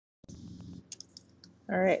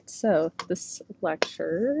All right, so this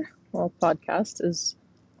podcast is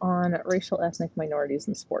on racial ethnic minorities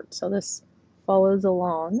in sports. So this follows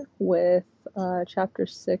along with chapter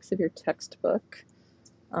 6 of your textbook.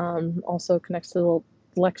 Also connects to the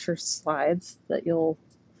lecture slides that you'll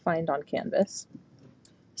find on Canvas.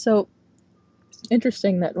 So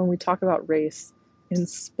interesting that when we talk about race in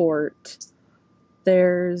sport,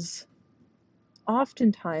 there's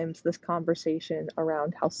oftentimes this conversation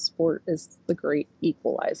around how sport is the great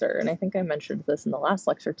equalizer. And I think I mentioned this in the last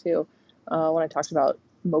lecture too, when I talked about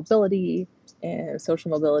mobility and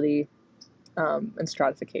social mobility and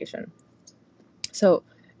stratification. So,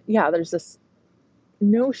 yeah, there's this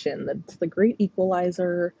notion that it's the great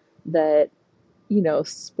equalizer, that,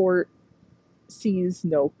 sport sees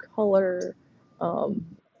no color. And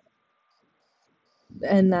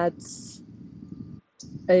that's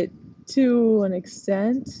it. To an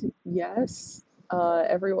extent, yes.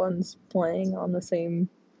 Everyone's playing on the same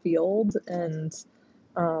field, and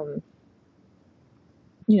um,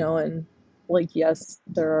 and like, yes,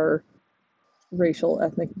 there are racial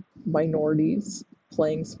ethnic minorities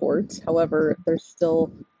playing sports. However, there's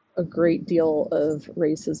still a great deal of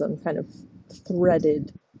racism kind of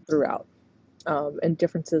threaded throughout, and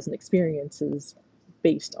differences in experiences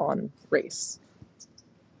based on race.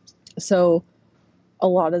 So a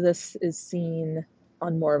lot of this is seen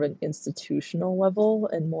on more of an institutional level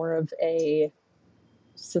and more of a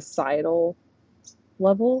societal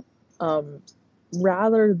level, um,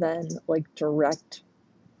 rather than like direct,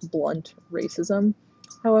 blunt racism.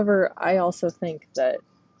 However, I also think that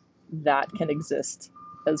can exist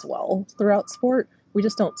as well throughout sport. We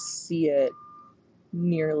just don't see it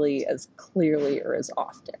nearly as clearly or as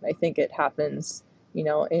often. I think it happens,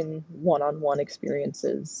 in one-on-one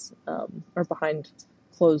experiences, or behind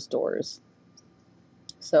closed doors.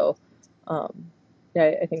 So,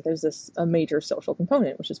 yeah, I think there's a major social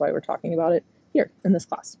component, which is why we're talking about it here in this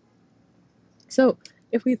class. So,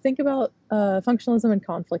 if we think about functionalism and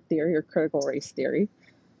conflict theory, or critical race theory,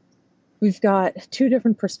 we've got two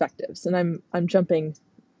different perspectives, and I'm jumping,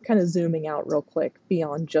 kind of zooming out real quick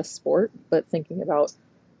beyond just sport, but thinking about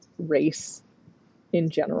race in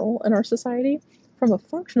general in our society. From a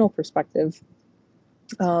functional perspective,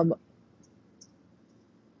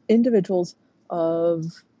 individuals of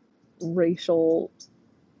racial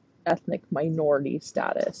ethnic minority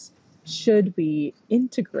status should be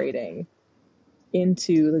integrating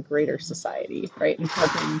into the greater society, right? And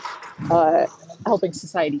helping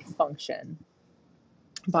society function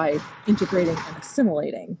by integrating and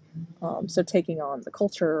assimilating. So taking on the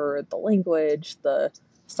culture, the language, the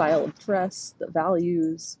style of dress, the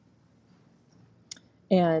values,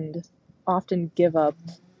 and often give up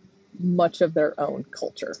much of their own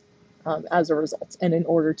culture as a result. And in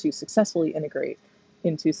order to successfully integrate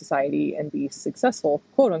into society and be successful,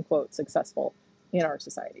 quote unquote, successful in our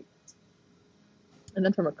society. And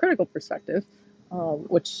then from a critical perspective,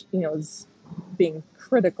 which, is being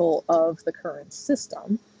critical of the current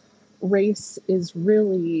system, race is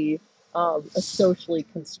really a socially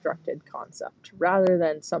constructed concept rather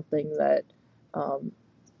than something that,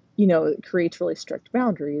 creates really strict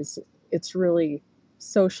boundaries. It's really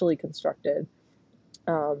socially constructed,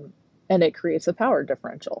 and it creates a power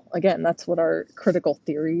differential. Again, that's what our critical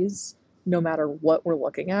theories, no matter what we're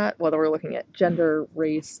looking at, whether we're looking at gender,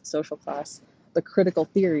 race, social class, the critical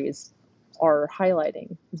theories are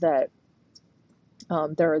highlighting that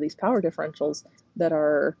there are these power differentials that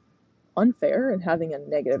are unfair and having a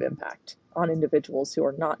negative impact on individuals who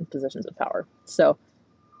are not in positions of power. So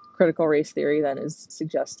critical race theory then is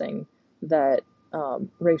suggesting that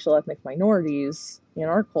racial ethnic minorities in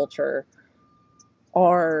our culture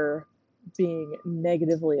are being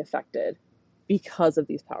negatively affected because of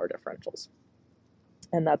these power differentials.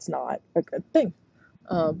 And that's not a good thing.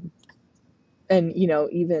 And,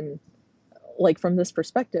 even like from this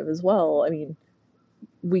perspective as well, I mean,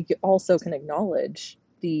 we also can acknowledge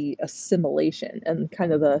the assimilation and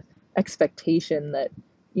kind of the expectation that,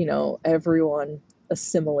 everyone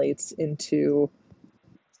assimilates into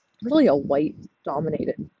really a white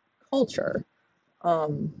dominated culture.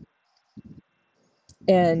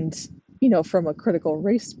 And, from a critical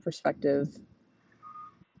race perspective,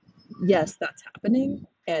 yes, that's happening,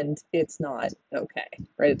 and it's not okay,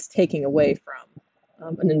 right? It's taking away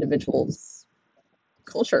from an individual's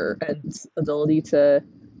culture and ability to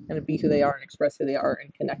kind of be who they are and express who they are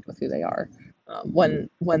and connect with who they are, when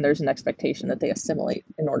there's an expectation that they assimilate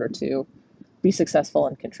in order to be successful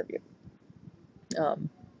and contribute.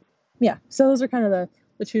 Yeah, so those are kind of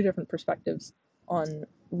the two different perspectives on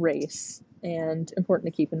race, and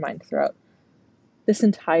important to keep in mind throughout this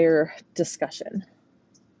entire discussion.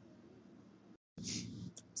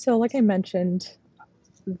 So, like I mentioned,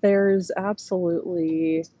 there's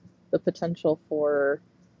absolutely the potential for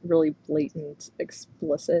really blatant,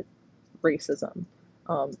 explicit racism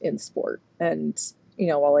in sport. And,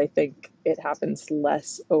 while I think it happens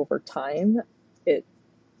less over time, it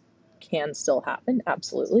can still happen,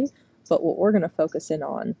 absolutely. But what we're going to focus in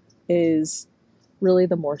on is really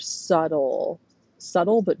the more subtle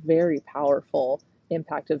but very powerful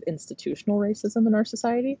impact of institutional racism in our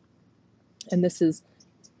society. And this is,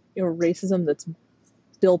 racism that's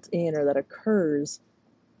built in or that occurs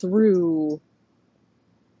through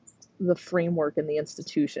the framework and the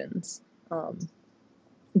institutions um,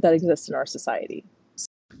 that exist in our society.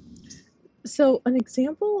 So, an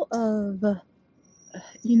example of,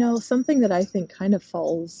 something that I think kind of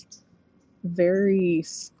falls very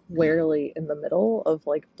squarely in the middle of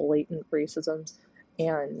like blatant racism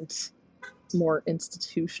and more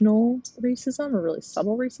institutional racism or really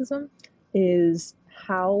subtle racism is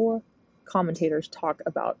how commentators talk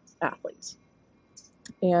about athletes.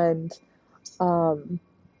 And um,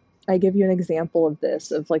 I give you an example of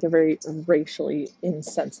this, of like a very racially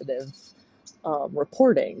insensitive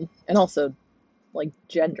reporting, and also like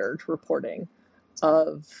gendered reporting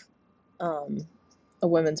of um, a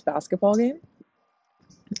women's basketball game.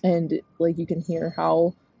 And like you can hear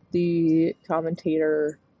how the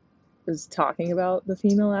commentator is talking about the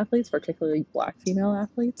female athletes, particularly black female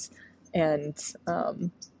athletes, and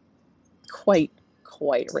um, quite,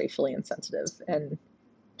 quite racially insensitive and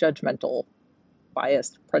judgmental,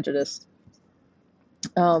 biased, prejudiced.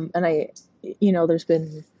 And there's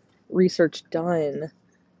been research done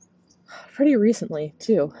pretty recently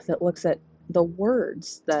too that looks at the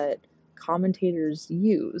words that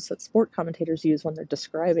sport commentators use when they're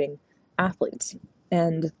describing athletes.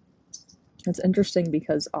 And it's interesting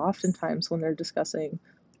because oftentimes when they're discussing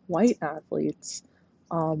white athletes,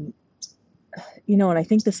 um, and I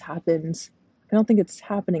think this happens, I don't think it's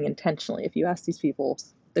happening intentionally. If you ask these people,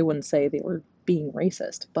 they wouldn't say they were being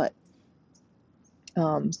racist, but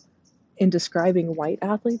um, in describing white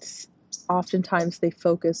athletes, oftentimes they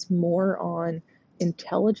focus more on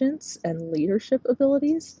intelligence and leadership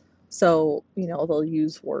abilities. So, they'll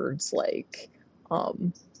use words like,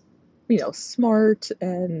 um, smart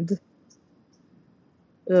and,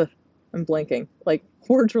 I'm blanking, like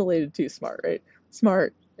words related to smart, right?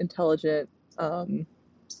 Smart, intelligent, um,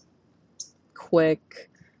 quick,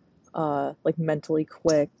 like mentally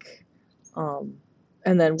quick, um,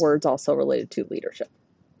 and then words also related to leadership.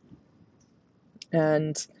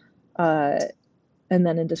 And uh, And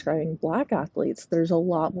then in describing black athletes, there's a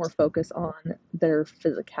lot more focus on their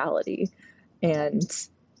physicality and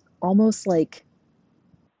almost like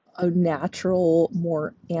a natural,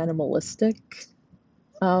 more animalistic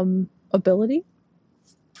ability.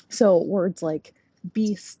 So words like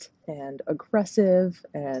beast and aggressive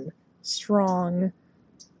and strong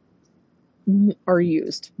are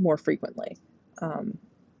used more frequently. Um,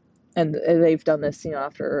 and they've done this,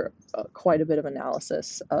 after quite a bit of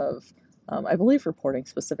analysis of, I believe, reporting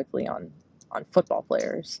specifically on football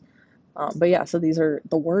players. But yeah, so these are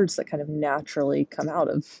the words that kind of naturally come out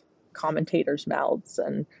of commentators' mouths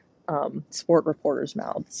and sport reporters'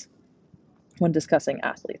 mouths when discussing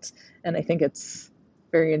athletes. And I think it's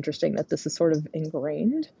very interesting that this is sort of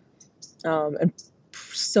ingrained and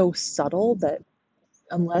so subtle that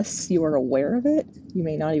unless you are aware of it, you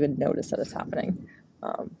may not even notice that it's happening.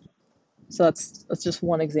 Um, so that's just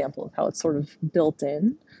one example of how it's sort of built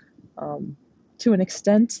in um, to an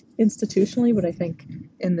extent institutionally, but I think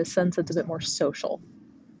in this sense it's a bit more social.